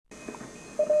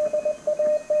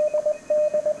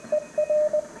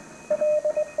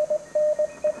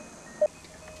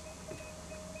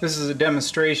This is a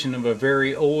demonstration of a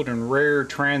very old and rare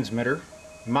transmitter.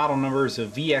 The model number is a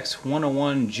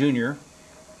VX-101-JR,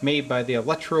 made by the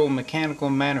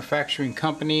Electromechanical Manufacturing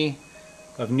Company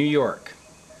of New York.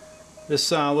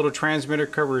 This little transmitter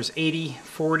covers 80,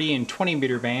 40, and 20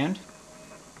 meter band.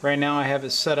 Right now I have it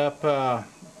set up,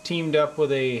 teamed up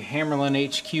with a Hammerlin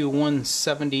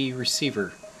HQ170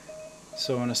 receiver.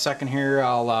 So in a second here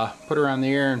I'll put her on the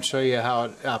air and show you how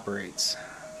it operates.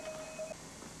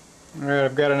 Alright,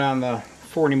 I've got it on the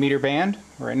 40 meter band.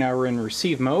 Right now we're in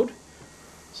receive mode.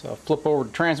 So I'll flip over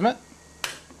to transmit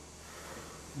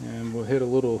and we'll hit a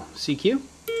little CQ.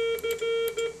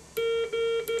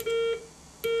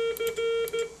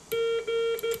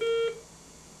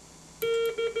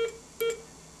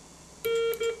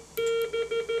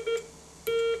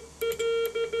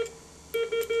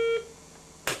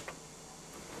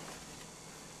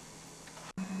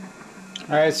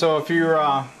 Alright, so if you're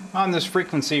on this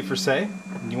frequency for say,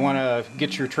 you want to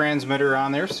get your transmitter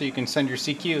on there so you can send your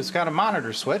CQ. It's got a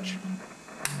monitor switch.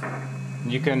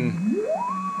 You can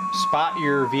spot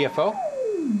your VFO.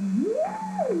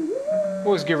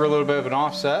 Always give her a little bit of an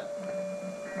offset.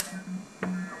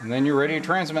 And then you're ready to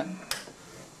transmit.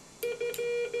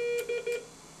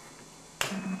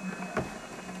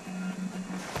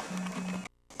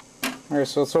 Alright,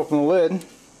 so let's open the lid.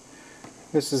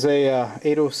 This is a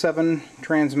 807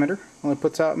 transmitter. Only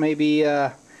puts out maybe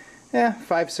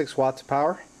 5-6 watts of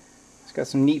power. It's got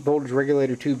some neat voltage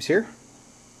regulator tubes here.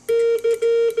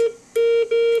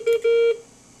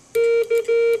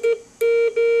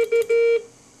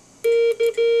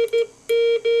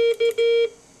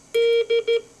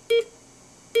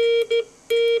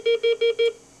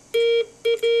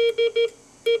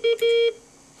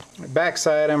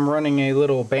 Backside I'm running a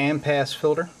little bandpass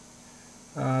filter.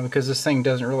 Because this thing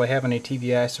doesn't really have any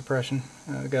TVI suppression.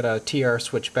 I've got a TR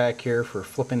switch back here for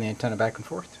flipping the antenna back and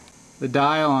forth. The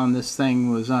dial on this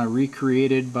thing was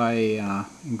recreated by an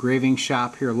engraving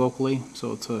shop here locally,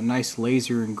 so it's a nice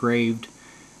laser engraved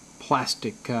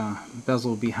plastic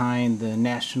bezel behind the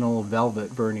National Velvet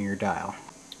vernier dial.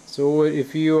 So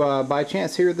if you by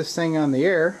chance hear this thing on the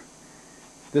air,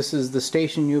 this is the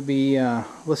station you'll be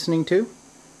listening to.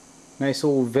 Nice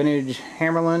old vintage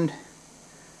Hammerlin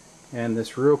and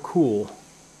this real cool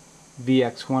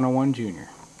VX-101-JR.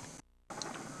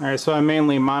 Alright, so I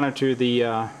mainly monitor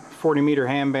the 40 meter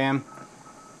ham band,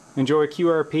 enjoy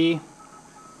QRP,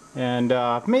 and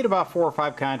I've made about 4 or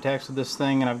 5 contacts with this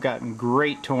thing and I've gotten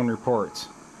great tone reports.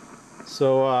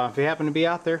 So if you happen to be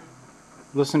out there,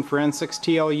 listen for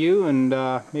N6TLU and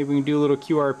maybe we can do a little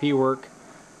QRP work.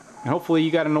 And hopefully you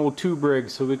got an old tube rig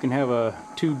so we can have a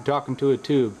tube talking to a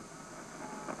tube.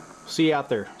 See you out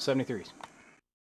there, 73s.